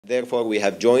Therefore, we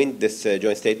have joined this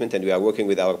joint statement, and we are working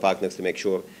with our partners to make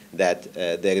sure that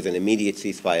there is an immediate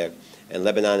ceasefire in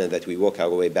Lebanon and that we work our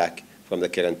way back from the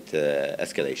current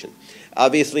escalation.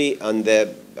 Obviously, on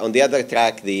the other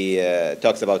track, the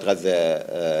talks about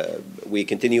Gaza, we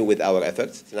continue with our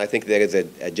efforts, and I think there is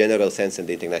a general sense in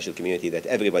the international community that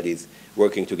everybody is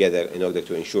working together in order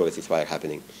to ensure a ceasefire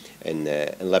happening in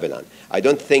Lebanon. I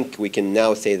don't think we can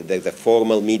now say that there's a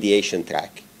formal mediation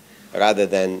track, rather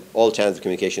than all channels of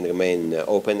communication remain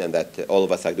open and that all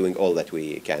of us are doing all that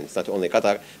we can. It's not only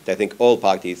Qatar, but I think all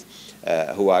parties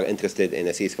who are interested in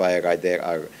a ceasefire right there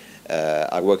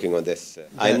are working on this.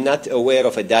 I'm not aware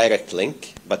of a direct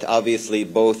link, but obviously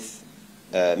both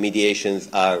mediations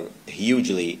are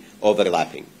hugely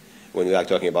overlapping when we are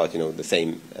talking about the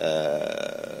same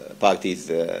parties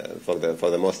for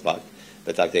the most part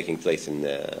that are taking place in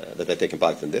that are taking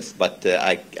part in this. But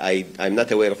I'm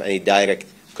not aware of any direct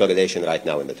correlation right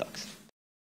now in the talks.